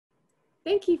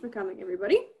Thank you for coming,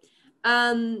 everybody.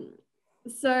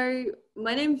 So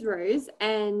my name's Rose,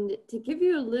 and to give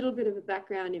you a little bit of a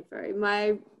background info,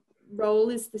 my role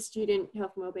is the Student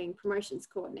Health and Wellbeing Promotions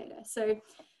Coordinator. So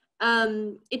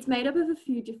it's made up of a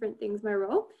few different things, my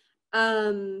role.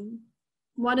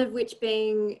 One of which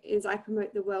being is I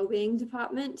promote the Wellbeing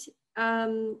Department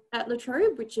at La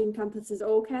Trobe, which encompasses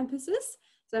all campuses.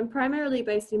 So I'm primarily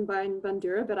based in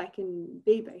Bundoora, but I can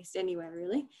be based anywhere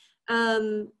really.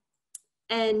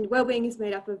 And wellbeing is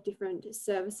made up of different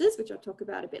services, which I'll talk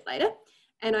about a bit later.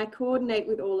 And I coordinate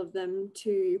with all of them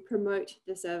to promote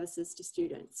the services to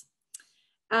students.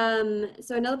 So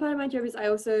another part of my job is I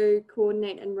also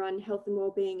coordinate and run health and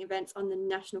wellbeing events on the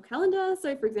national calendar.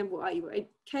 So for example, IUOK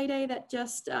Day that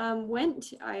just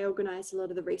went, I organised a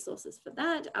lot of the resources for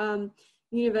that.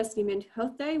 University Mental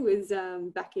Health Day was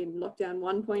back in lockdown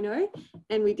 1.0,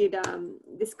 and we did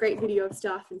this great video of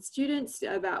staff and students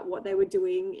about what they were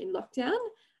doing in lockdown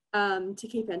to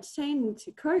keep entertained and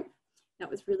to cope. That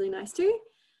was really nice too.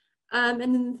 And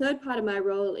then the third part of my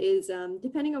role is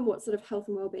depending on what sort of health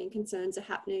and wellbeing concerns are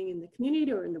happening in the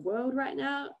community or in the world right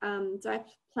now. So I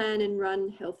plan and run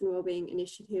health and wellbeing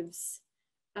initiatives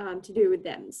to do with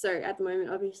them. So at the moment,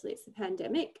 obviously it's the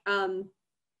pandemic.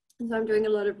 So I'm doing a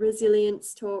lot of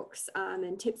resilience talks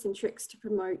and tips and tricks to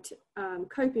promote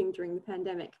coping during the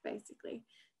pandemic, basically.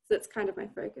 So that's kind of my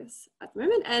focus at the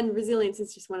moment. And resilience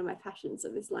is just one of my passions, so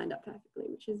this lined up perfectly,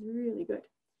 which is really good.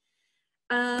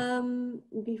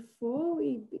 Before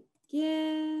we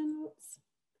begin,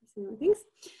 some more things.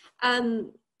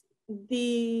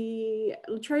 The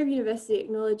La Trobe University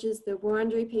acknowledges the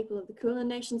Wurundjeri people of the Kulin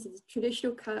Nations as the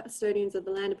traditional custodians of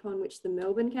the land upon which the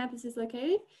Melbourne campus is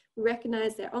located. We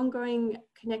recognise their ongoing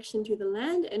connection to the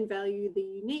land and value the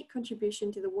unique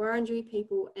contribution to the Wurundjeri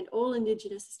people and all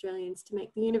Indigenous Australians to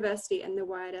make the university and the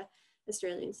wider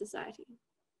Australian society.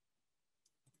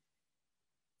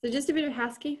 So just a bit of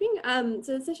housekeeping.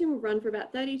 So the session will run for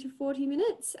about 30 to 40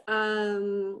 minutes.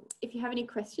 If you have any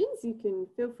questions, you can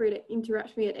feel free to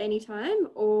interrupt me at any time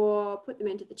or put them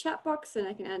into the chat box and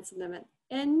I can answer them at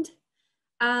the end.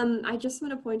 I just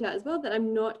want to point out as well that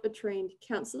I'm not a trained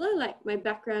counsellor. Like, my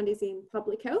background is in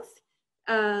public health.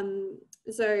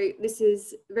 So this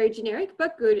is very generic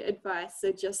but good advice.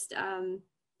 So just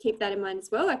keep that in mind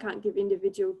as well. I can't give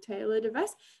individual tailored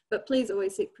advice, but please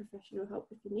always seek professional help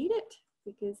if you need it,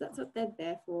 because that's what they're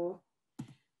there for.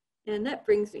 And that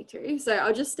brings me to, so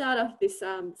I'll just start off this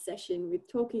session with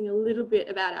talking a little bit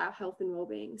about our health and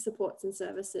wellbeing supports and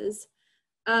services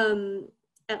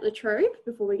at La Trobe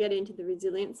before we get into the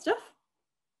resilience stuff.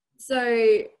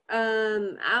 So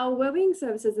our wellbeing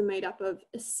services are made up of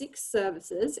 6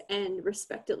 services and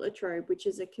Respect at La Trobe, which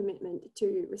is a commitment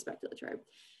to Respect at La Trobe.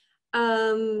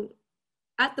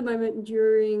 At the moment,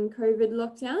 during COVID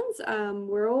lockdowns,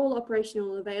 we're all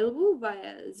operational and available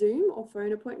via Zoom or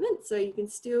phone appointments. So you can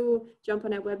still jump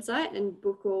on our website and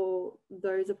book all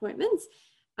those appointments.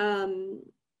 All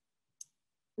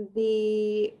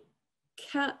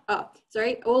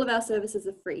of our services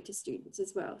are free to students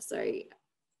as well. So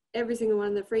every single one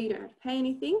of them are free, you don't have to pay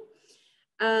anything.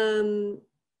 So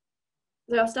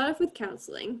I'll start off with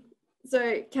counselling.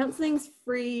 So counselling's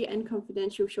free and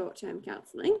confidential short-term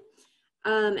counselling.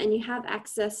 And you have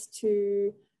access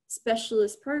to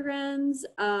specialist programs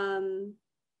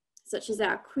such as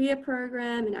our queer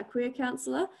program and our queer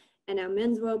counsellor and our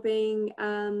men's wellbeing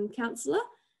counsellor.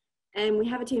 And we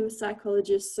have a team of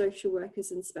psychologists, social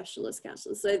workers and specialist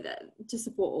counsellors, so that to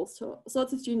support all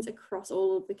sorts of students across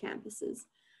all of the campuses.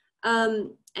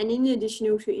 And in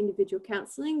addition to individual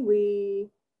counselling,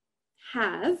 we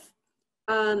have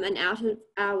an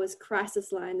out-of-hours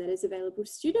crisis line that is available to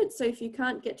students. So if you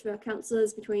can't get to our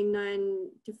counsellors between 9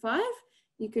 to 5,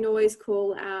 you can always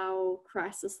call our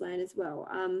crisis line as well.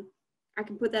 I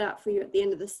can put that up for you at the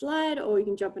end of the slide, or you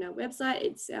can jump on our website.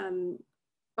 It's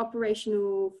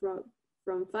operational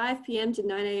from 5 p.m. to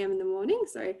 9 a.m. in the morning,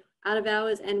 so out of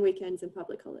hours and weekends and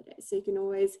public holidays. So you can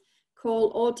always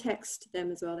call or text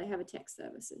them as well. They have a text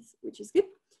services, which is good.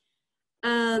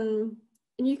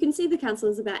 And you can see the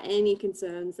counsellors about any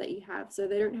concerns that you have. So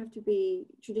they don't have to be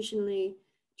traditionally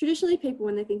people,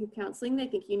 when they think of counselling, they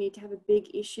think you need to have a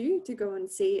big issue to go and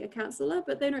see a counsellor,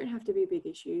 but they don't have to be big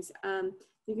issues.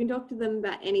 You can talk to them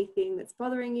about anything that's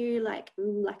bothering you, like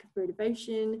lack of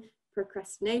motivation,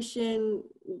 procrastination,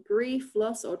 grief,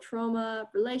 loss or trauma,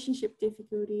 relationship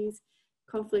difficulties,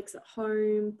 conflicts at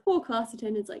home, poor class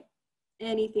attendance, like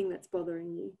anything that's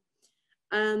bothering you.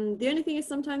 The only thing is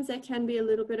sometimes there can be a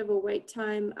little bit of a wait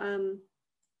time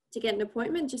to get an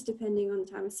appointment, just depending on the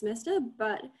time of semester.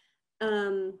 But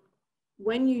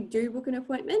when you do book an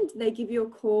appointment, they give you a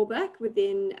call back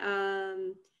within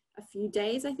a few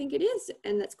days, I think it is,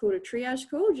 and that's called a triage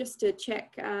call, just to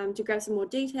check, to grab some more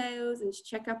details and to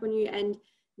check up on you, and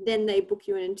then they book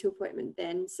you in into appointment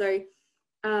then. So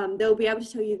they'll be able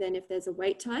to tell you then if there's a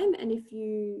wait time, and if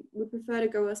you would prefer to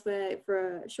go elsewhere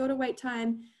for a shorter wait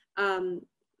time,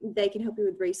 they can help you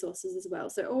with resources as well.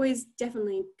 So always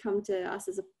definitely come to us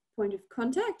as a point of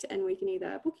contact, and we can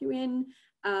either book you in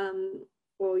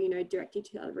or, you know, direct you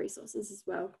to other resources as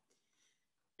well.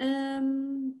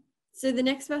 So the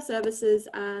next of our services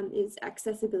is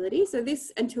accessibility. So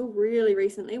this, until really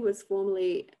recently, was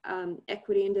formerly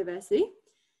equity and diversity.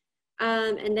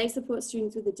 And they support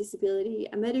students with a disability,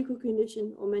 a medical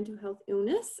condition, or mental health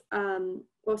illness,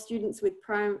 or students with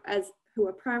who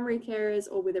are primary carers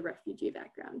or with a refugee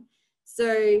background.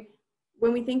 So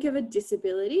when we think of a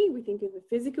disability, we think of a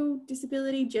physical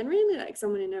disability, generally like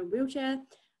someone in a wheelchair,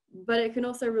 but it can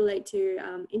also relate to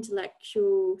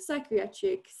intellectual,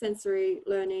 psychiatric, sensory,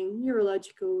 learning,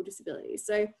 neurological disabilities.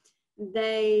 So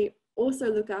they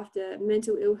also look after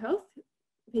mental ill health,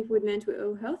 people with mental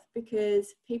ill health,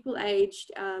 because people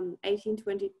aged 18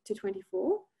 to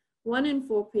 24, 1 in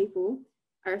 4 people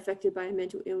are affected by a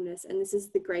mental illness, and this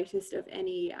is the greatest of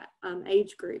any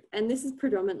age group. And this is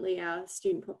predominantly our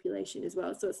student population as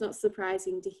well. So it's not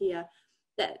surprising to hear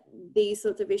that these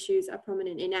sorts of issues are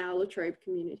prominent in our La Trobe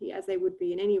community, as they would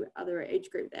be in any other age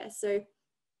group there. So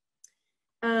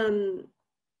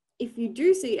if you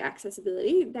do see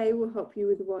accessibility, they will help you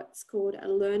with what's called a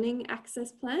learning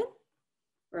access plan,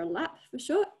 or a LAP for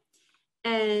short.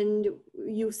 And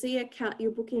you'll see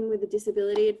you'll book in with a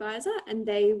disability advisor, and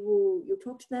you'll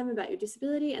talk to them about your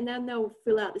disability, and then they'll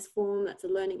fill out this form that's a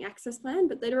learning access plan,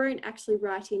 but they don't actually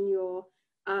write in your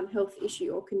health issue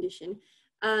or condition.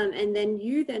 And then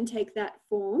you then take that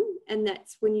form, and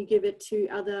that's when you give it to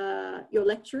your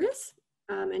lecturers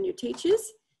and your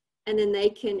teachers, and then they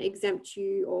can exempt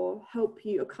you or help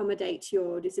you accommodate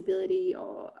your disability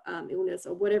or illness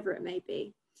or whatever it may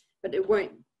be. But it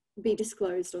won't be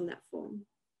disclosed on that form.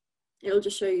 It'll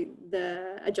just show you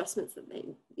the adjustments that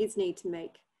they need to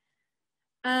make.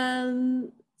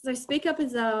 So Speak Up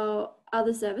is our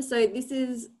other service. So this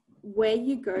is where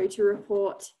you go to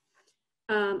report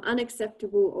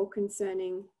unacceptable or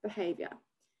concerning behaviour.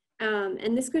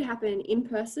 And this could happen in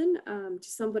person to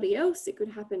somebody else. It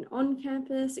could happen on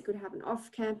campus. It could happen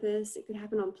off campus. It could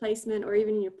happen on placement, or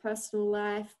even in your personal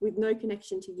life with no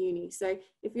connection to uni. So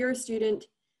if you're a student,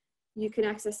 you can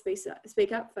access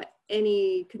Speak Up for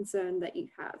any concern that you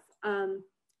have.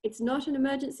 It's not an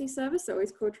emergency service, so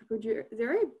always call 000,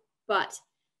 but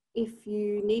if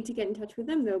you need to get in touch with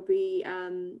them, they'll be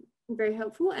very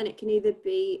helpful, and it can either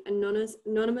be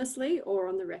anonymously or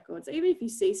on the record. So even if you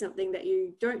see something that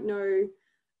you don't know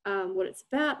what it's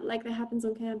about, like that happens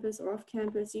on campus or off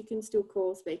campus, you can still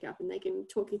call Speak Up, and they can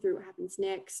talk you through what happens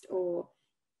next, or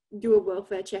do a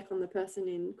welfare check on the person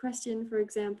in question, for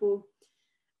example.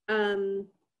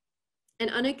 And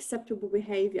unacceptable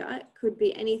behaviour could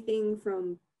be anything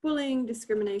from bullying,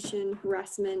 discrimination,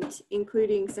 harassment,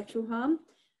 including sexual harm,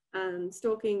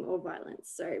 stalking, or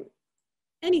violence. So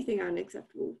anything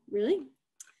unacceptable, really.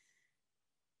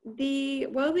 The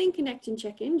Wellbeing Connection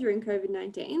check-in during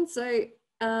COVID-19. So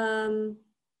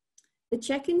the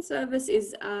check-in service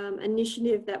is an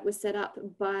initiative that was set up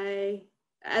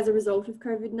as a result of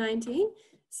COVID-19.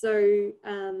 So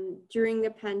during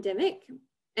the pandemic,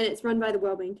 and it's run by the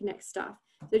Wellbeing Connect staff.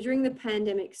 So during the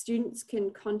pandemic, students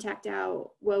can contact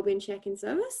our Wellbeing check-in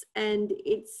service, and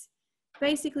it's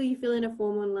basically you fill in a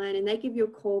form online and they give you a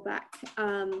call back.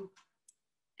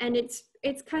 And it's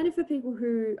kind of for people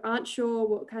who aren't sure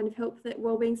what kind of help, that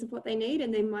wellbeing support they need,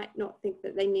 and they might not think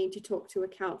that they need to talk to a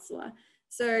counsellor.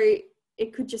 So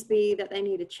it could just be that they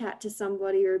need a chat to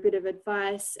somebody or a bit of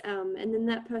advice, and then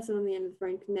that person on the end of the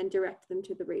phone can then direct them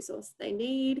to the resource they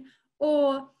need.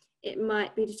 Or it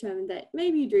might be determined that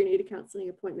maybe you do need a counselling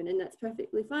appointment, and that's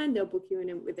perfectly fine. They'll book you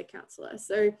in with a counsellor.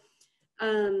 So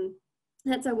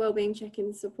that's our wellbeing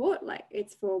check-in support. Like,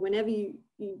 it's for whenever you're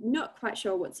not quite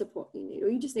sure what support you need, or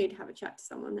you just need to have a chat to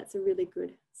someone. That's a really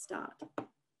good start.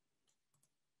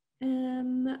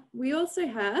 We also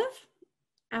have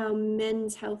our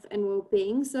men's health and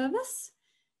wellbeing service.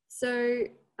 So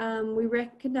we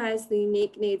recognise the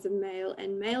unique needs of male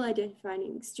and male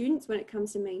identifying students when it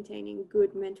comes to maintaining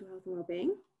good mental health and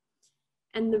wellbeing.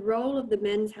 And the role of the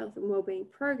men's health and wellbeing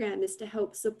program is to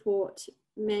help support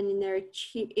men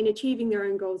in achieving their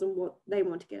own goals and what they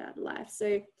want to get out of life.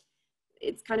 So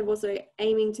it's kind of also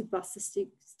aiming to bust the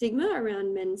stigma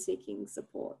around men seeking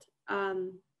support.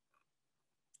 And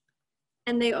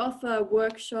they offer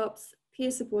workshops,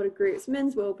 peer supported groups,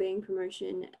 men's wellbeing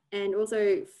promotion, and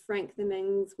also Frank the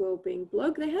Men's Wellbeing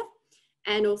blog they have.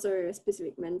 and also a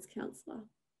specific men's counsellor.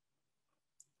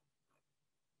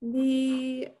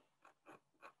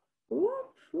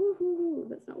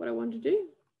 That's not what I wanted to do.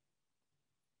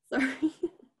 Sorry.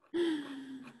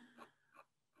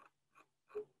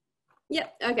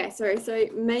 Yep, okay, sorry. So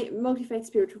multi-faith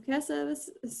spiritual care service.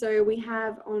 So we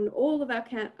have on all of our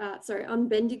on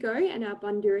Bendigo and our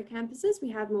Bundoora campuses, we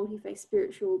have multi-faith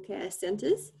spiritual care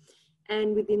centres.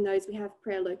 And within those, we have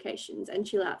prayer locations and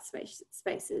chill out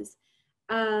spaces.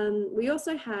 We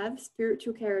also have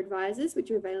spiritual care advisors, which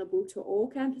are available to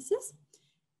all campuses.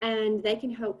 And they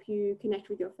can help you connect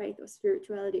with your faith or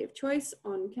spirituality of choice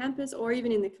on campus, or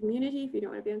even in the community if you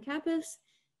don't want to be on campus.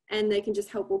 And they can just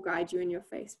help or guide you in your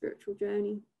faith spiritual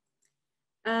journey.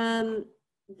 The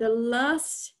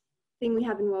last thing we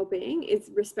have in wellbeing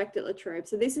is Respect at La Trobe.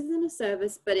 So this isn't a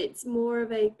service, but it's more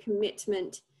of a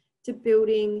commitment to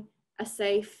building a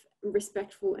safe,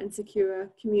 respectful and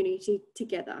secure community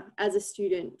together as a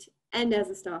student and as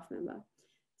a staff member.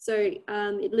 So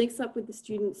it links up with the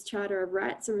Students' Charter of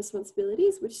Rights and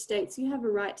Responsibilities, which states you have a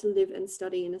right to live and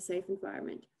study in a safe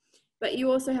environment. But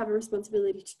you also have a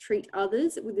responsibility to treat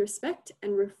others with respect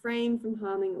and refrain from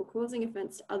harming or causing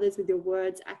offence to others with your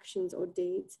words, actions or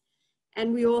deeds.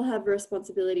 And we all have a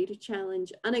responsibility to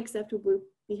challenge unacceptable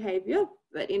behaviour,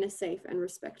 but in a safe and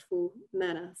respectful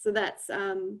manner. So that's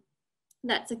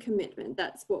a commitment.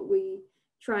 That's what we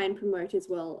try and promote as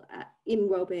well in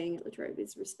Wellbeing at La Trobe,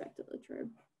 is Respect at La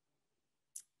Trobe.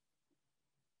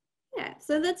 Yeah,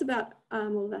 so that's about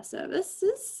all of our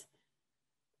services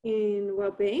in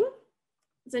wellbeing.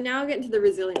 So now I'll get into the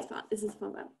resilience part. This is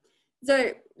fun.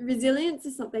 So resilience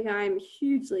is something I'm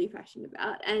hugely passionate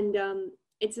about, and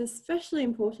it's especially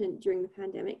important during the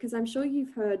pandemic, because I'm sure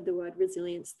you've heard the word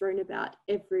resilience thrown about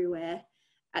everywhere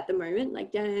at the moment.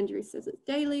 Like Dan Andrews says it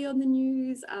daily on the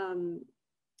news.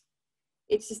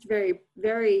 It's just very,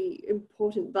 very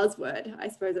important buzzword, I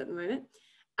suppose, at the moment.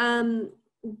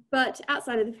 But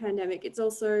outside of the pandemic, it's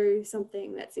also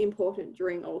something that's important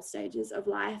during all stages of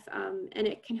life, and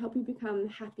it can help you become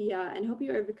happier and help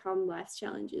you overcome life's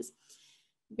challenges.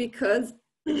 Because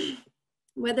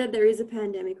whether there is a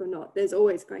pandemic or not, there's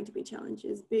always going to be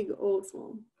challenges, big or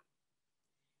small.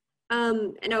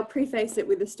 And I'll preface it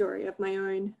with a story of my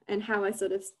own and how I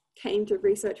sort of came to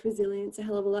research resilience a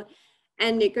hell of a lot.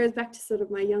 And it goes back to sort of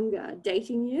my younger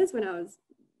dating years when I was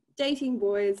dating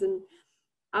boys, and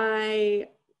I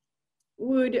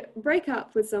would break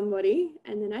up with somebody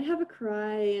and then I'd have a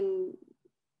cry and,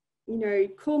 you know,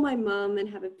 call my mum and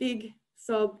have a big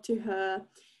sob to her.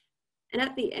 And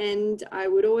at the end, I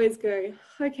would always go,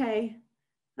 okay,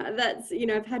 that's, you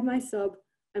know, I've had my sob.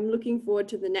 I'm looking forward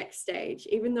to the next stage.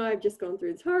 Even though I've just gone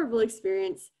through this horrible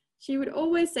experience, she would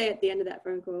always say at the end of that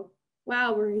phone call,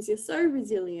 wow, Maurice, you're so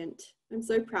resilient. I'm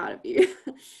so proud of you.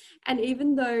 And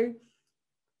even though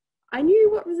I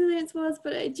knew what resilience was,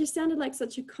 but it just sounded like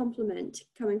such a compliment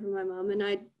coming from my mum, and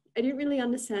I didn't really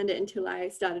understand it until I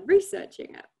started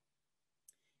researching it.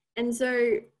 And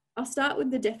so I'll start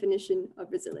with the definition of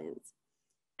resilience.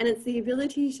 And it's the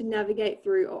ability to navigate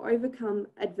through or overcome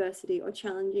adversity or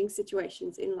challenging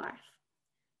situations in life.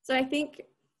 So I think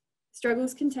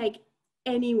struggles can take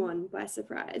anyone by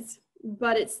surprise,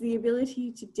 but it's the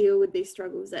ability to deal with these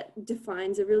struggles that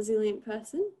defines a resilient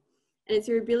person. And it's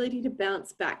your ability to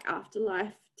bounce back after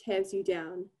life tears you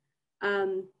down.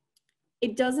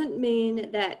 It doesn't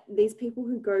mean that these people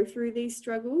who go through these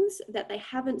struggles, that they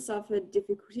haven't suffered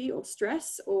difficulty or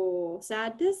stress or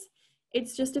sadness.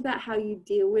 It's just about how you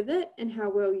deal with it and how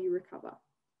well you recover,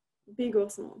 big or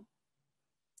small.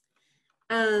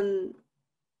 So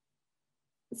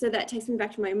that takes me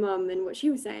back to my mum and what she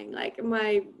was saying. Like,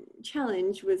 my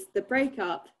challenge was the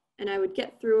breakup, and I would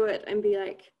get through it and be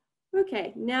like,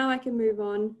 okay, now I can move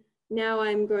on. Now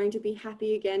I'm going to be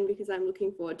happy again because I'm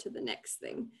looking forward to the next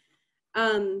thing.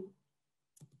 And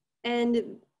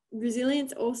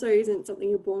resilience also isn't something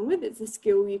you're born with, it's a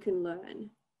skill you can learn.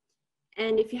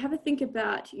 And if you have a think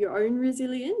about your own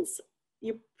resilience,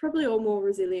 you're probably all more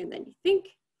resilient than you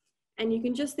think. And you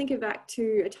can just think back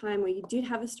to a time where you did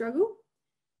have a struggle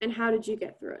and how did you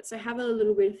get through it? So have a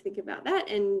little bit of think about that.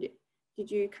 And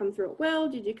did you come through it well?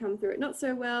 Did you come through it not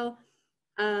so well?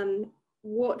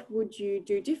 What would you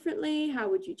do differently? How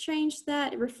would you change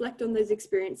that? Reflect on those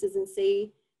experiences and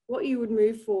see what you would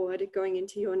move forward going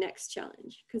into your next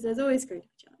challenge, because there's always going to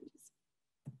be challenges.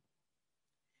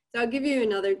 So I'll give you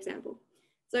another example.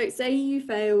 So say you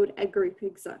failed a group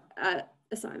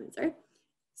assignment, sorry.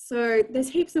 So there's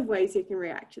heaps of ways you can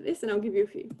react to this, and I'll give you a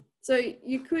few. So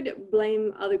you could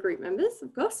blame other group members,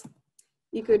 of course.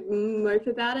 You could mope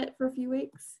about it for a few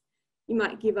weeks. You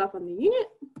might give up on the unit.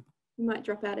 You might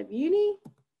drop out of uni.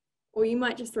 or you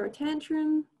might just throw a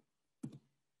tantrum,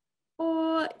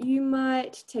 or you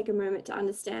might take a moment to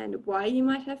understand why you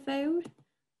might have failed.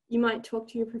 You might talk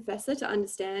to your professor to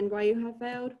understand why you have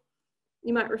failed.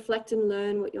 You might reflect and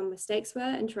learn what your mistakes were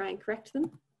and try and correct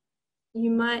them.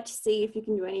 You might see if you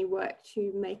can do any work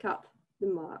to make up the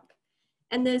mark.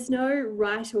 And there's no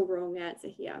right or wrong answer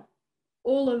here.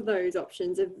 All of those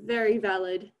options are very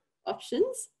valid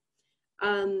options.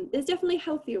 There's definitely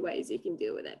healthier ways you can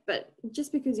deal with it, but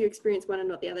just because you experience one and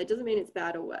not the other doesn't mean it's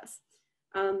bad or worse.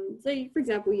 So for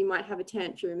example, you might have a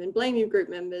tantrum and blame your group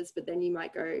members, but then you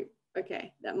might go,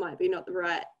 okay, that might be not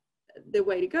the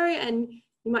way to go. And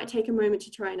you might take a moment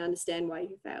to try and understand why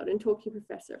you failed and talk to your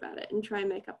professor about it and try and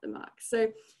make up the marks.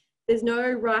 So there's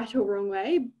no right or wrong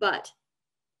way, but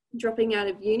dropping out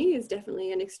of uni is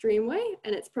definitely an extreme way,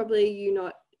 and it's probably you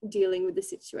not dealing with the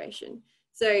situation.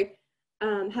 So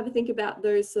have a think about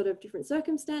those sort of different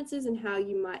circumstances and how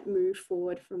you might move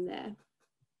forward from there.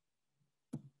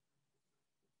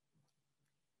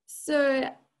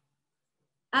 So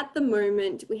at the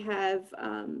moment we have,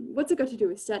 what's it got to do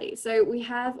with study? So we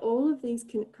have all of these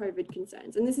COVID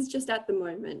concerns, and this is just at the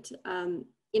moment. In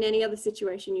any other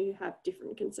situation, you have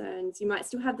different concerns. You might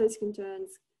still have those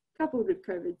concerns coupled with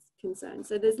COVID concerns.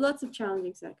 So there's lots of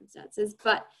challenging circumstances,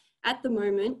 but at the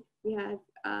moment we have,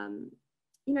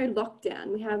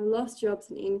 lockdown. We have lost jobs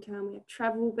and income. We have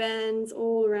travel bans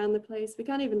all around the place. We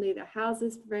can't even leave our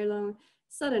houses for very long.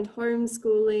 Sudden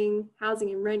homeschooling,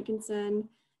 housing and rent concern.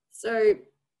 So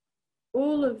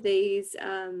all of these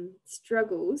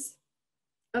struggles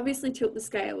obviously tilt the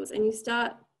scales, and you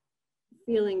start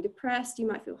feeling depressed. You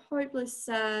might feel hopeless,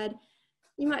 sad.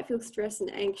 You might feel stressed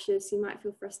and anxious. You might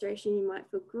feel frustration. You might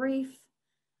feel grief.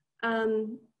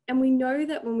 And we know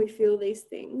that when we feel these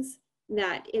things,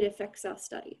 that it affects our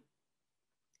study.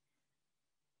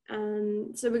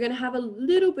 So we're going to have a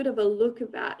little bit of a look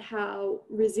about how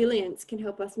resilience can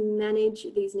help us manage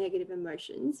these negative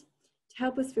emotions to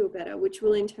help us feel better, which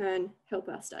will in turn help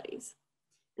our studies.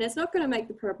 And it's not going to make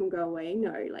the problem go away.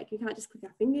 No, like you can't just click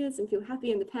our fingers and feel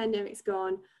happy and the pandemic's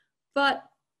gone, but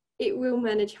it will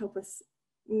help us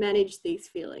manage these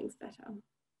feelings better.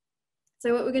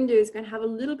 So what we're going to do is going to have a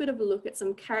little bit of a look at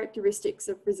some characteristics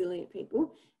of resilient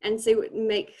people and see what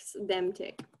makes them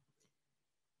tick.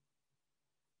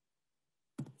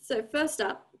 So first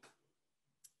up,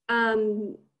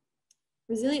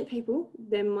 resilient people,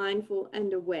 they're mindful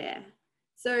and aware.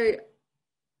 So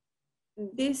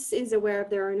this is aware of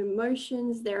their own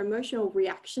emotions, their emotional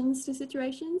reactions to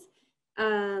situations,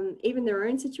 even their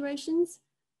own situations.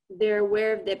 They're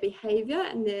aware of their behavior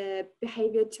and their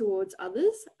behavior towards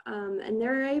others, and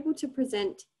they're able to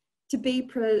be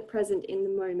present in the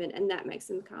moment, and that makes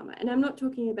them calmer. And I'm not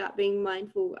talking about being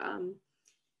mindful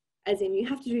as in you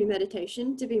have to do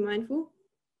meditation to be mindful.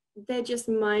 They're just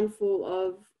mindful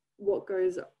of what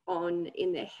goes on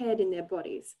in their head, in their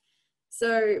bodies.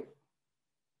 So,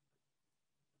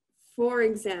 for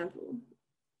example,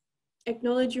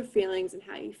 acknowledge your feelings and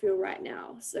how you feel right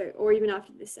now. So, or even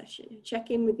after this session,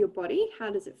 check in with your body. How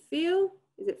does it feel?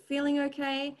 Is it feeling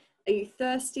okay? Are you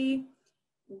thirsty?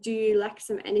 Do you lack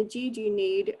some energy? Do you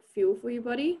need fuel for your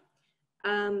body?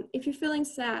 If you're feeling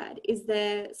sad, is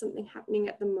there something happening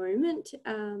at the moment?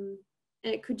 And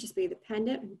it could just be the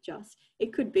pandemic,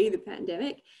 it could be the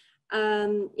pandemic.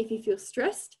 If you feel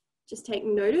stressed, just take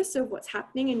notice of what's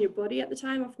happening in your body at the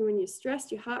time. Often when you're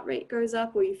stressed, your heart rate goes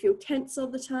up or you feel tense all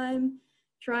the time.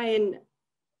 Try and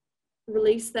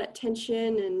release that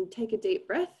tension and take a deep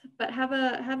breath, but have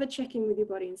a check-in with your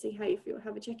body and see how you feel.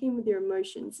 Have a check-in with your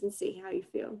emotions and see how you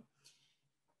feel.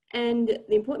 And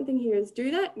the important thing here is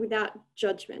do that without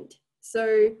judgment.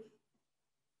 So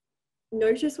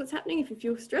notice what's happening. If you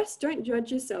feel stressed, don't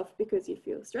judge yourself because you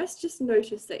feel stressed. Just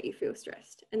notice that you feel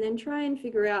stressed and then try and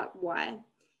figure out why.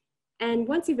 And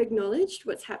once you've acknowledged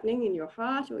what's happening in your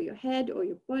heart or your head or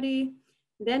your body,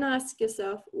 then ask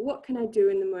yourself, what can I do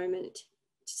in the moment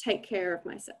to take care of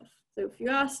myself? So if you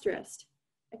are stressed,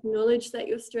 acknowledge that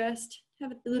you're stressed,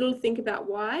 have a little think about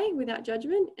why without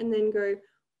judgment, and then go,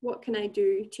 what can I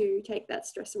do to take that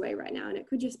stress away right now? And it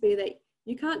could just be that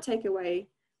you can't take away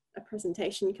a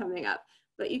presentation coming up,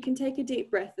 but you can take a deep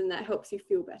breath and that helps you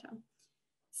feel better.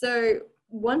 So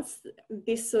once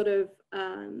this sort of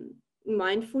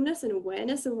mindfulness and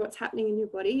awareness of what's happening in your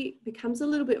body becomes a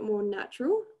little bit more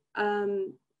natural,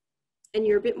 and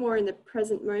you're a bit more in the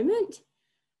present moment,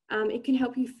 it can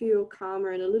help you feel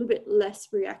calmer and a little bit less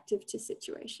reactive to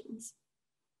situations.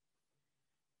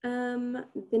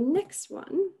 The next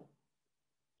one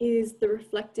is the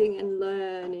reflecting and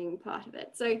learning part of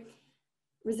it. So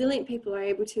resilient people are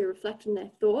able to reflect on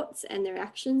their thoughts and their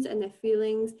actions and their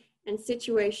feelings and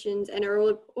situations, and are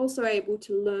also able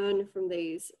to learn from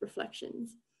these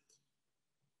reflections.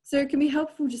 So it can be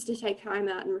helpful just to take time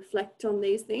out and reflect on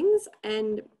these things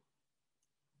and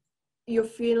your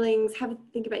feelings, have a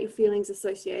think about your feelings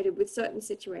associated with certain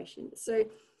situations. So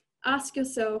ask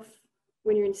yourself,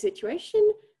 when you're in a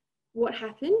situation, what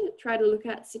happened? Try to look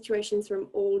at situations from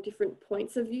all different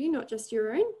points of view, not just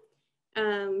your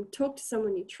own. Talk to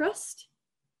someone you trust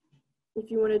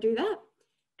if you want to do that,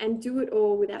 and do it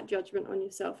all without judgment on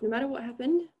yourself. No matter what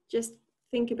happened, just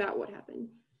think about what happened.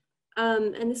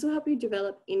 And this will help you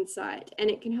develop insight, and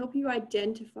it can help you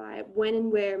identify when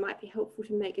and where it might be helpful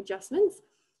to make adjustments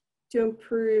to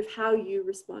improve how you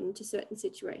respond to certain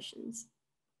situations.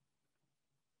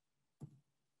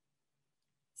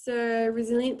 So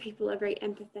resilient people are very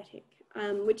empathetic,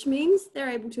 which means they're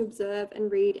able to observe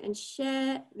and read and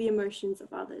share the emotions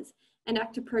of others and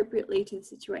act appropriately to the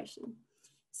situation.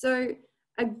 So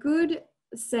a good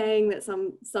saying that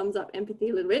sums up empathy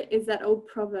a little bit is that old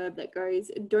proverb that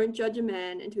goes, "Don't judge a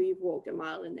man until you've walked a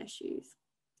mile in their shoes."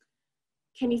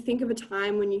 Can you think of a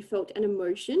time when you felt an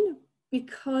emotion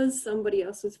because somebody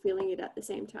else was feeling it at the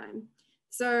same time?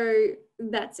 So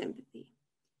that's empathy.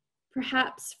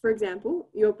 Perhaps, for example,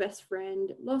 your best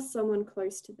friend lost someone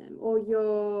close to them, or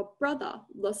your brother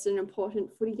lost an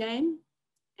important footy game,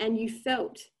 and you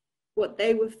felt what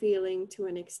they were feeling to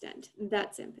an extent.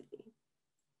 That's empathy.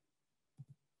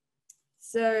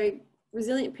 So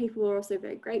resilient people are also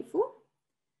very grateful.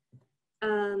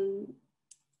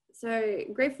 So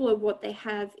grateful of what they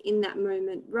have in that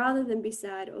moment, rather than be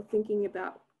sad or thinking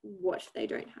about what they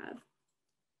don't have.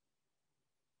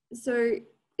 So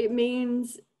it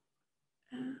means,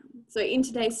 so in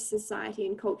today's society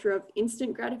and culture of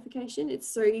instant gratification,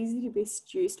 it's so easy to be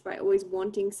seduced by always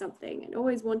wanting something and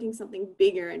always wanting something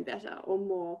bigger and better or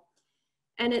more.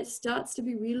 And it starts to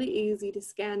be really easy to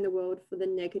scan the world for the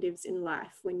negatives in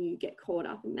life when you get caught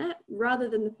up in that, rather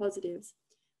than the positives.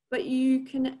 But the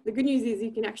good news is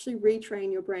you can actually retrain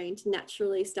your brain to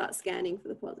naturally start scanning for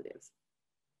the positives.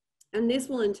 And this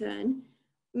will in turn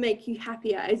make you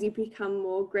happier as you become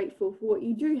more grateful for what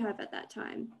you do have at that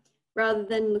time, rather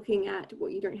than looking at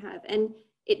what you don't have. And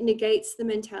it negates the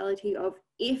mentality of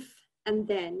if and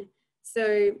then.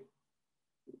 So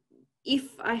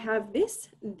if I have this,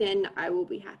 then I will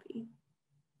be happy.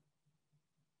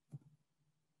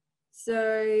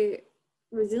 So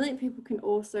resilient people can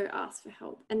also ask for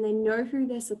help, and they know who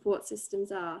their support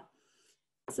systems are.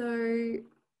 So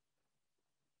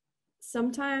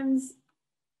sometimes,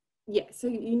 so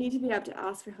you need to be able to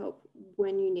ask for help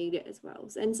when you need it as well.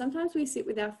 And sometimes we sit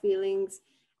with our feelings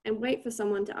and wait for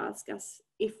someone to ask us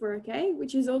if we're okay,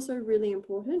 which is also really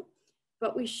important,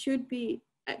 but we should be,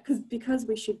 because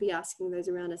we should be asking those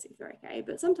around us if they're okay,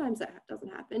 but sometimes that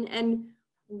doesn't happen. And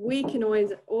we can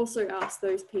always also ask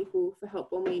those people for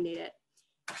help when we need it.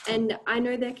 And I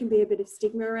know there can be a bit of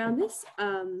stigma around this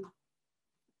for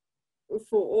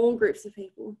all groups of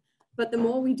people, but the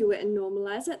more we do it and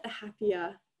normalize it, the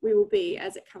happier we will be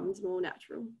as it comes more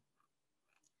natural.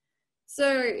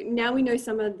 So now we know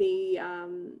some of the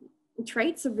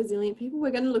traits of resilient people,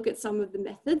 we're going to look at some of the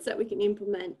methods that we can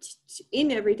implement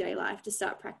in everyday life to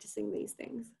start practicing these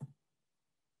things.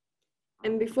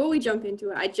 And before we jump into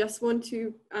it, I just want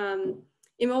to,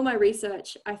 in all my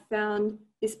research, I found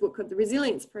this book called The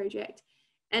Resilience Project.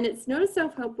 And it's not a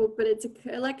self-help book, but it's a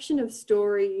collection of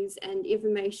stories and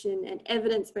information and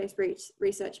evidence-based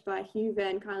research by Hugh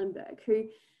Van Cuylenburg, who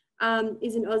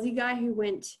is an Aussie guy who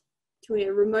went to a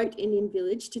remote Indian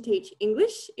village to teach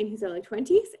English in his early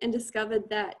 20s, and discovered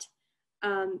that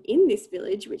in this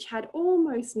village, which had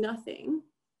almost nothing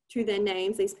to their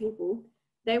names, these people,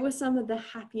 they were some of the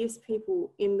happiest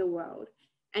people in the world.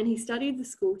 And he studied the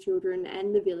school children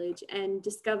and the village and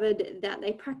discovered that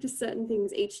they practiced certain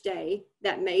things each day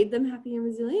that made them happy and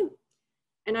resilient.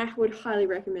 And I would highly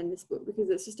recommend this book because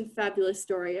it's just a fabulous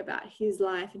story about his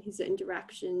life and his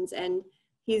interactions and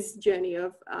his journey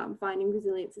of finding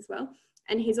resilience as well.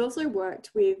 And he's also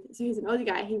worked with, so he's an Aussie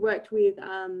guy, he's worked with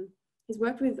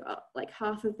like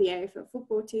half of the AFL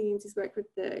football teams, he's worked with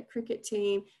the cricket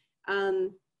team,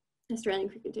 Australian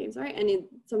cricket team, sorry, and in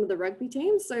some of the rugby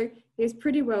teams. So he's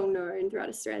pretty well known throughout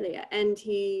Australia, and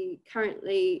he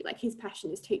currently, like, his passion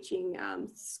is teaching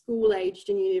school-aged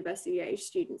and university-aged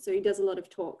students. So he does a lot of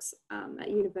talks at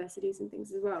universities and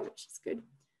things as well, which is good.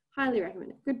 Highly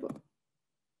recommend it. Good book.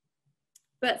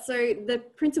 But so the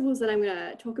principles that I'm going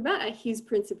to talk about are his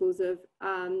principles of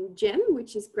GEM,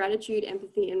 which is gratitude,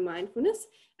 empathy, and mindfulness.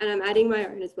 And I'm adding my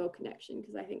own as well, connection,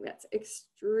 because I think that's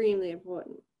extremely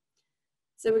important.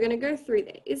 So we're going to go through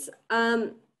these.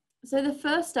 So the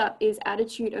first up is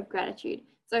attitude of gratitude.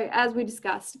 So as we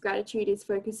discussed, gratitude is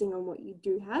focusing on what you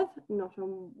do have, not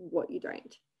on what you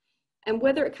don't. And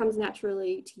whether it comes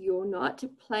naturally to you or not,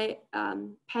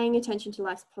 paying attention to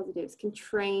life's positives can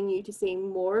train you to see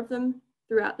more of them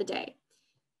throughout the day.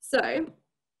 So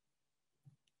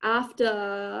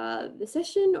after the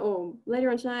session or later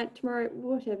on tonight, tomorrow,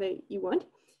 whatever you want,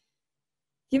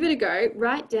 give it a go.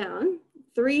 Write down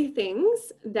 3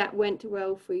 things that went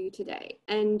well for you today.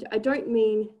 And I don't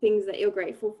mean things that you're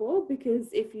grateful for,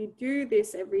 because if you do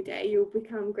this every day, you'll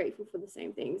become grateful for the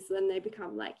same things. Then they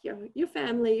become like your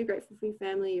family. You're grateful for your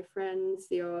family, your friends,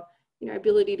 your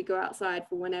ability to go outside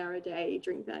for 1 hour a day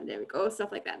during the pandemic, or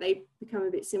stuff like that. They become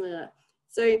a bit similar.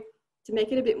 So to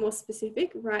make it a bit more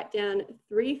specific, write down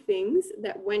 3 things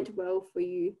that went well for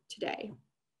you today,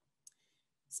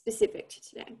 specific to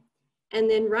today. And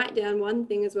then write down 1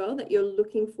 thing as well that you're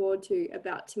looking forward to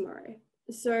about tomorrow.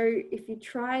 So if you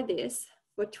try this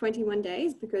for 21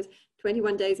 days, because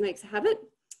 21 days makes a habit,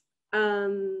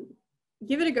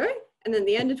 give it a go. And then at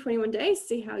the end of 21 days,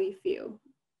 see how you feel.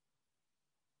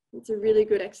 It's a really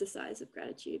good exercise of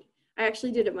gratitude. I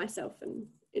actually did it myself, and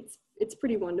it's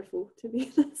pretty wonderful, to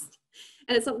be honest.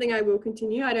 And it's something I will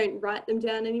continue. I don't write them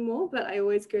down anymore, but I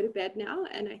always go to bed now,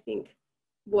 and I think,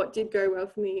 what did go well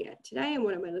for me today and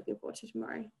what am I looking forward to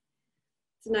tomorrow?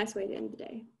 It's a nice way to end the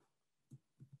day.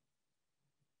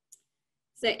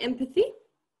 So empathy.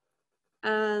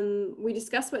 We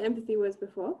discussed what empathy was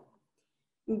before,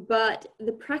 but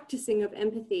the practicing of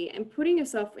empathy and putting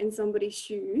yourself in somebody's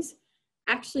shoes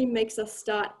actually makes us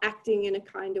start acting in a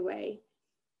kinder way.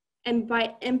 And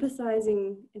by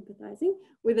empathizing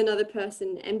with another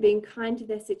person and being kind to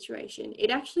their situation,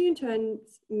 it actually in turn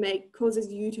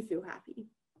causes you to feel happy.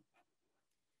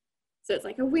 So it's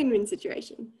like a win-win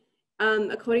situation.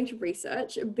 According to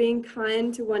research, being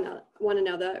kind to one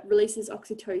another releases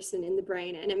oxytocin in the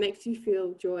brain, and it makes you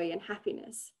feel joy and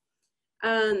happiness.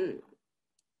 And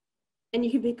you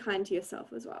can be kind to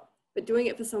yourself as well. But doing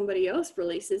it for somebody else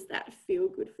releases that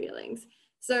feel-good feelings.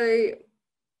 So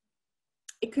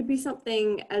it could be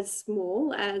something as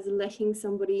small as letting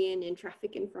somebody in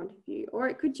traffic in front of you, or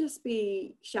it could just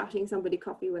be shouting somebody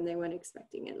coffee when they weren't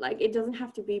expecting it. Like, it doesn't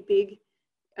have to be big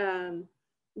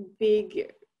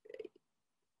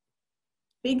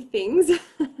things.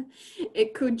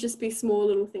 It could just be small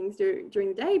little things during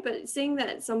the day, but seeing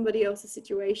that somebody else's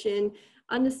situation,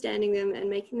 understanding them and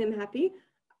making them happy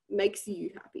makes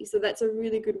you happy. So that's a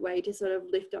really good way to sort of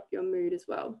lift up your mood as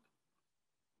well.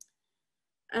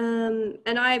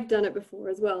 And I've done it before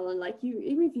as well. And like,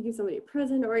 even if you give somebody a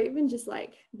present, or even just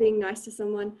like being nice to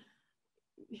someone,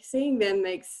 seeing them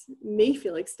makes me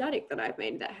feel ecstatic that I've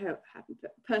made that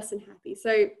person happy.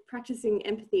 So practicing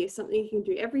empathy is something you can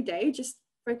do every day. Just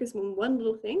focus on 1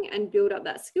 little thing and build up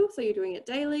that skill. So you're doing it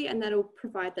daily, and that'll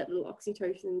provide that little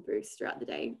oxytocin boost throughout the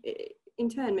day, in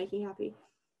turn making you happy,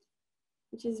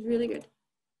 which is really good.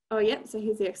 Oh yeah, so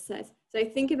here's the exercise. So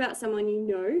think about someone you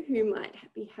know who might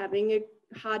be having a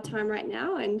hard time right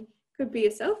now, and could be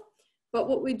yourself, but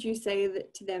what would you say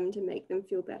to them to make them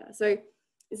feel better? So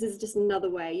this is just another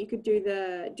way. You could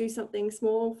do something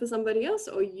small for somebody else,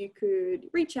 or you could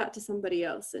reach out to somebody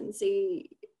else and see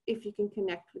if you can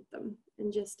connect with them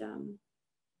and just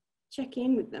check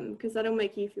in with them, because that'll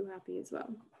make you feel happy as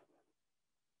well.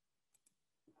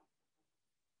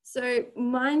 So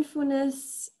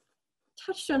mindfulness,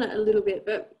 touched on it a little bit,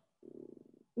 but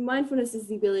mindfulness is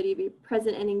the ability to be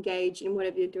present and engaged in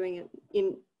whatever you're doing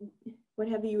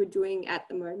whatever you are doing at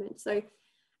the moment. So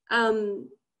again,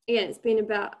 it's been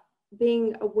about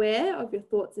being aware of your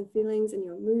thoughts and feelings and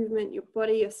your movement, your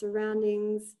body, your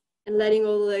surroundings, and letting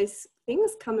all of those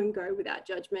things come and go without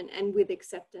judgment and with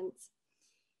acceptance.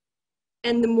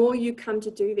 And the more you come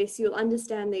to do this, you'll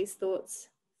understand these thoughts,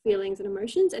 feelings, and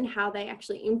emotions, and how they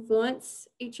actually influence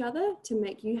each other to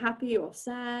make you happy or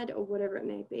sad or whatever it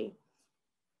may be.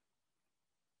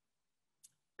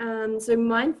 So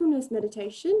mindfulness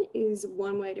meditation is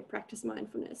one way to practice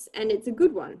mindfulness, and it's a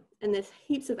good one. And there's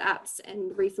heaps of apps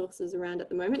and resources around at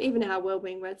the moment. Even our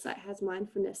Wellbeing website has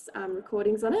mindfulness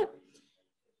recordings on it.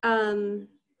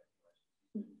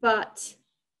 But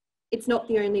it's not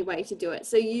the only way to do it.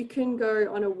 So you can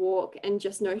go on a walk and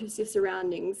just notice your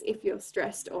surroundings if you're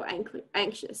stressed or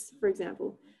anxious, for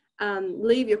example.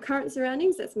 Leave your current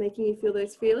surroundings that's making you feel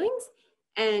those feelings,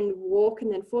 and walk, and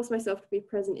then force myself to be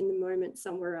present in the moment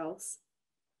somewhere else.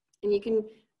 And you can,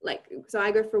 like, so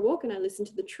I go for a walk and I listen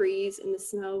to the trees and the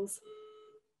smells.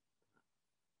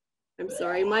 I'm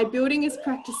sorry, my building is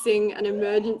practicing an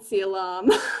emergency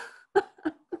alarm. I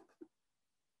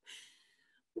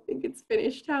think it's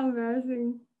finished. How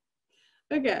embarrassing.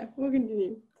 Okay, we'll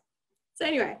continue. So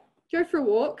anyway, go for a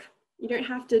walk, You don't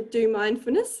have to do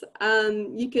mindfulness.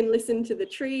 You can listen to the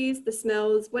trees, the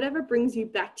smells, whatever brings you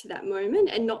back to that moment,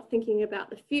 and not thinking about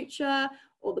the future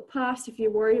or the past. If you're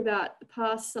worried about the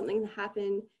past, something that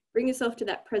happened, bring yourself to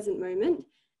that present moment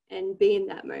and be in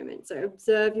that moment. So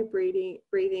observe your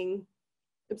breathing,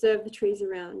 observe the trees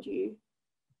around you.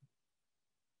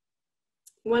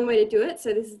 One way to do it,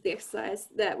 so this is the exercise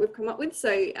that we've come up with.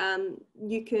 So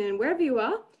you can, wherever you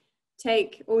are,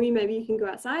 maybe you can go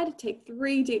outside, take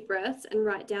 3 deep breaths and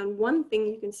write down 1 thing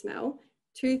you can smell,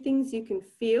 2 things you can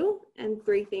feel, and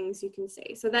 3 things you can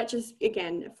see. So that just,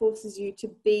 again, forces you to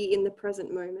be in the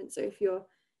present moment. So if you're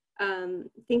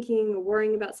thinking or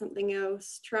worrying about something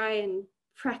else, try and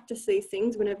practice these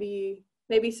things whenever you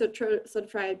maybe sort of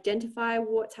try to identify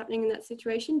what's happening in that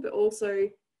situation, but also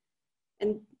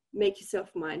and make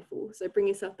yourself mindful. So bring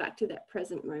yourself back to that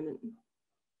present moment.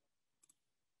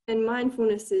 And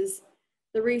mindfulness is,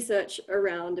 the research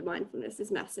around mindfulness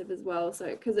is massive as well.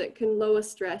 So because it can lower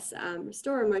stress,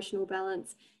 restore emotional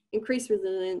balance, increase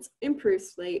resilience, improve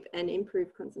sleep, and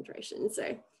improve concentration. So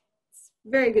it's a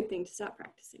very good thing to start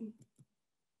practicing.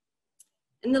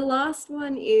 And the last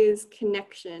one is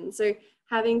connection. So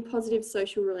having positive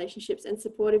social relationships and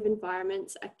supportive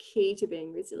environments are key to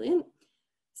being resilient.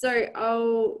 So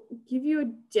I'll give you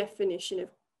a definition of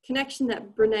connection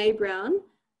that Brené Brown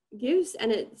gives,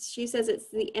 and she says it's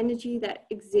the energy that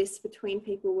exists between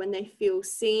people when they feel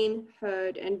seen,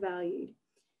 heard, and valued.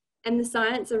 And the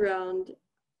science around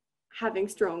having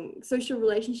strong social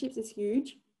relationships is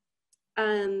huge.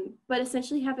 But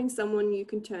essentially having someone you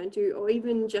can turn to, or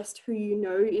even just who you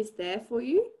know is there for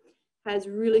you, has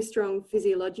really strong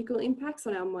physiological impacts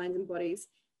on our minds and bodies,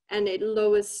 and it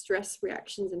lowers stress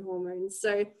reactions and hormones.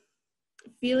 So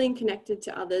feeling connected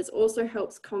to others also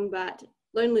helps combat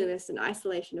loneliness and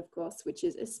isolation, of course, which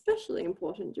is especially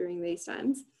important during these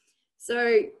times.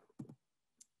 So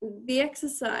the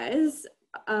exercise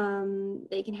that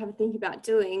you can have a think about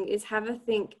doing is have a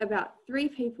think about 3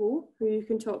 people who you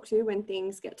can talk to when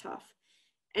things get tough.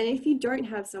 And if you don't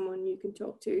have someone you can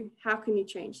talk to, how can you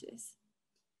change this?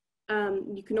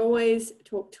 You can always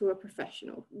talk to a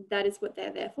professional. That is what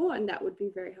they're there for, and that would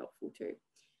be very helpful too.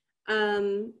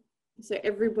 So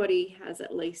everybody has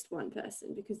at least one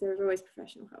person, because there's always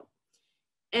professional help.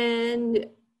 And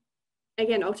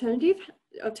again,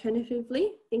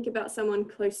 alternatively, think about someone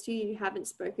close to you haven't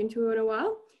spoken to in a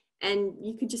while, and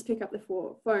you could just pick up the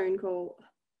phone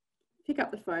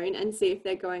and see if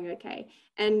they're going okay.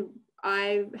 And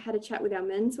I've had a chat with our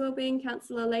men's wellbeing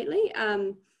counsellor lately,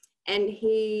 and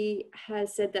he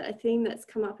has said that a theme that's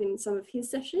come up in some of his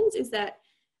sessions is that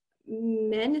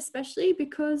men, especially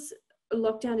because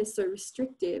lockdown is so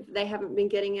restrictive, they haven't been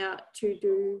getting out to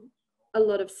do a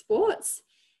lot of sports,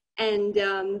 and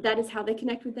that is how they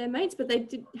connect with their mates, but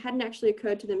hadn't actually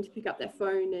occurred to them to pick up their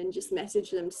phone and just message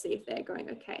them to see if they're going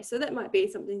okay. So that might be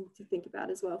something to think about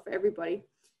as well for everybody.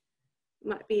 It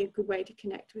might be a good way to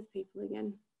connect with people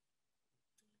again.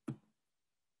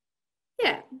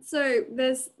 Yeah, so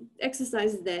there's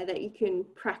exercises there that you can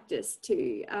practice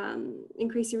to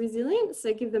increase your resilience.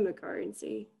 So give them a go and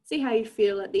see how you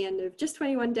feel at the end of just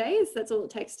 21 days. That's all it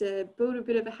takes to build a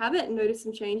bit of a habit and notice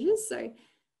some changes. So it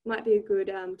might be a good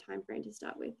time frame to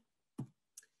start with.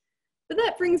 But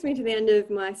that brings me to the end of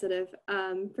my sort of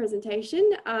presentation.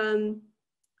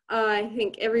 I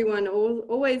think everyone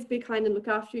always be kind and look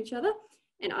after each other,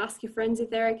 and ask your friends if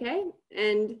they're okay.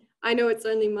 And I know it's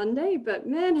only Monday, but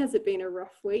man, has it been a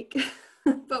rough week,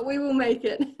 but we will make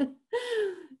it.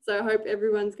 So I hope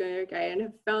everyone's going okay and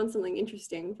have found something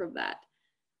interesting from that.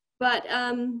 But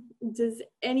does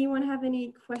anyone have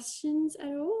any questions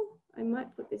at all? I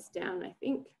might put this down, I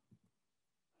think,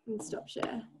 and stop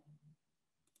share.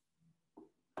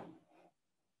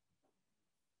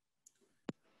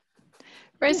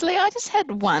 Rosalie, I just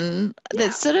had one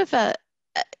that's sort of a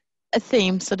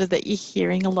theme sort of that you're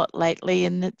hearing a lot lately,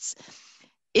 and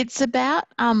it's about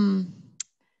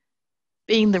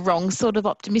being the wrong sort of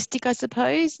optimistic, I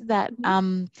suppose. That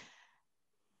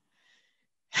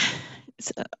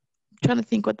so I'm trying to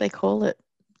think what they call it.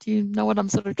 Do you know what I'm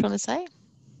sort of trying to say?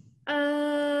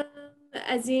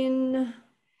 As in,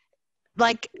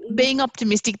 like being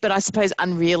optimistic, but I suppose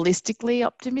unrealistically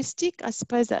optimistic. I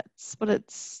suppose that's what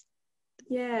it's.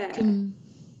 Yeah.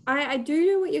 I do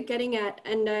know what you're getting at,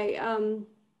 and I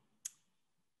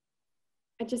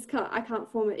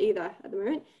can't form it either at the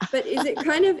moment. But is it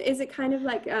kind of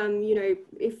like you know,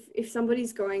 if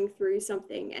somebody's going through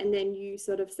something and then you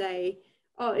sort of say,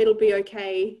 oh, it'll be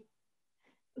okay,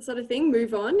 sort of thing,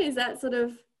 move on? Is that sort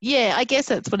of? Yeah, I guess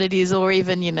that's what it is. Or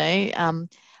even, you know,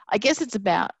 I guess it's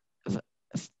about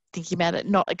thinking about it,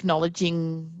 not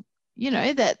acknowledging, you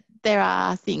know, that there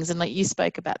are things, and like you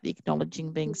spoke about the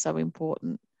acknowledging being so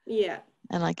important. Yeah.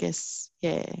 And I guess,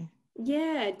 yeah.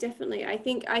 Yeah, definitely. I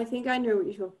think I know what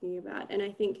you're talking about. And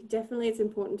I think definitely it's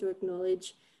important to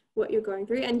acknowledge what you're going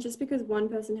through. And just because one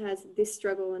person has this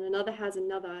struggle and another has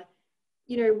another,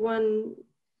 you know,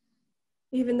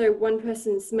 even though one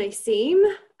person's may seem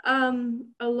a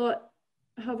lot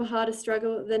have a harder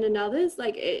struggle than another's,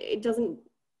 like it doesn't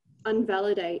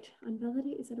unvalidate,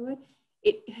 is that a word?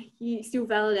 You still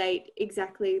validate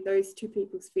exactly those two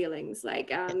people's feelings,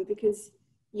 like because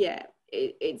yeah,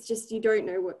 it's just, you don't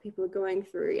know what people are going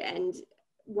through, and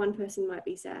one person might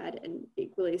be sad and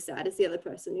equally as sad as the other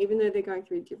person, even though they're going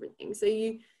through different things. So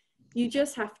you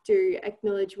just have to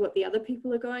acknowledge what the other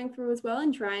people are going through as well,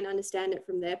 and try and understand it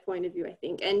from their point of view, I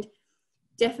think. And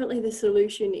definitely the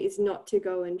solution is not to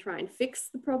go and try and fix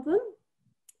the problem,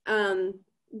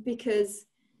 because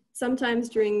sometimes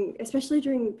especially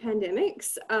during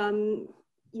pandemics,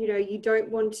 you know, you don't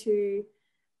want to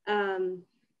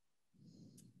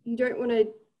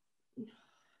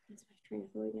what's my train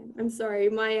of thought again? I'm sorry,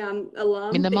 my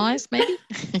alarm Minimize, maybe?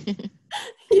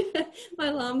 yeah, my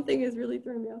alarm thing is really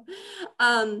throwing me off.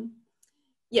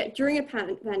 Yeah, during a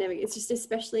pandemic, it's just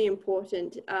especially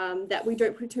important that we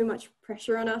don't put too much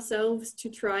pressure on ourselves to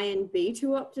try and be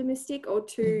too optimistic or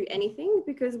too anything,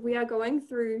 because we are going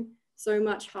through so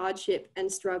much hardship and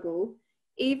struggle.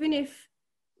 Even if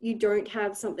you don't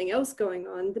have something else going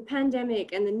on, the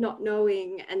pandemic and the not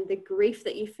knowing and the grief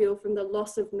that you feel from the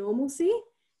loss of normalcy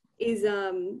is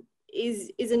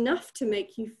enough to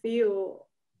make you feel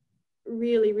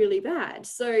really, really bad.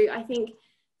 So I think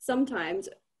sometimes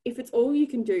if it's all you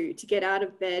can do to get out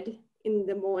of bed in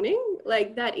the morning,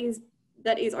 like that is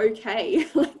okay.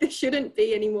 Like there shouldn't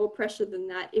be any more pressure than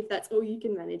that if that's all you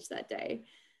can manage that day.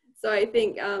 So I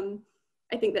think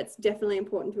that's definitely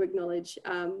important to acknowledge,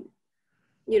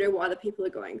 you know, what other people are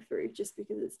going through, just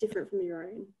because it's different from your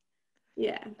own.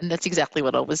 Yeah. And that's exactly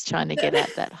what I was trying to get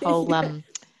at, that whole,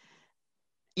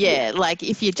 yeah. like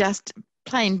if you're just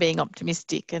plain being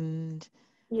optimistic, and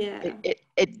yeah,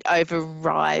 it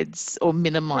overrides or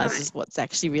minimizes right. what's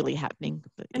actually really happening.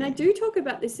 But, And I do talk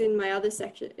about this in my other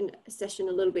session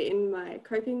a little bit, in my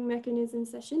coping mechanism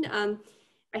session.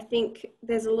 I think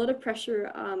there's a lot of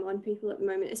pressure on people at the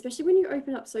moment, especially when you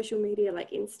open up social media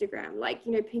like Instagram. Like,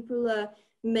 you know, people are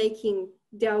making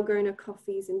dalgona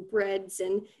coffees and breads,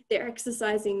 and they're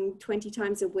exercising 20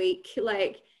 times a week.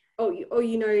 Like, or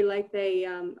you know, like they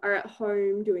are at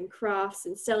home doing crafts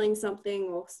and selling something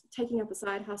or taking up a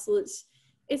side hustle.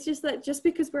 It's just that just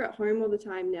because we're at home all the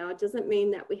time now, it doesn't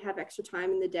mean that we have extra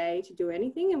time in the day to do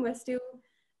anything. And we're still,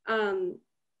 you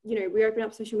know, we open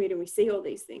up social media and we see all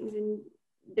these things, and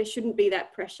there shouldn't be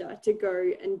that pressure to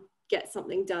go and get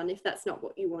something done if that's not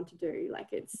what you want to do.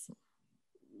 Like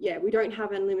we don't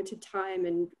have unlimited time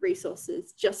and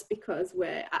resources just because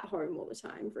we're at home all the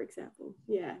time, for example.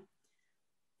 Yeah.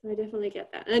 So I definitely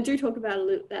get that. And I do talk about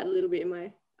that a little bit in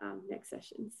my next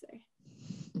session. So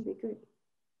it'll be good.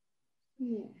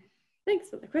 Yeah. Thanks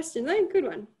for the question though. Good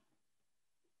one.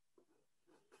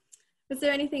 Was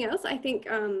there anything else? I think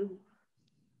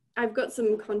I've got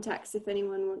some contacts if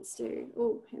anyone wants to.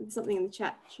 Oh, there's something in the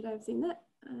chat. Should I have seen that?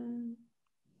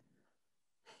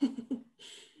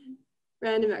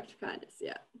 Random act of kindness.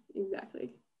 Yeah,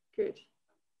 exactly. Good.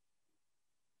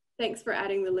 Thanks for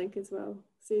adding the link as well,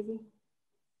 Susie.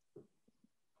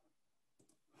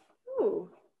 Oh,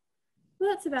 well,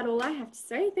 that's about all I have to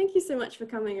say. Thank you so much for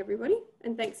coming, everybody.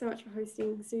 And thanks so much for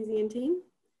hosting, Susie and team.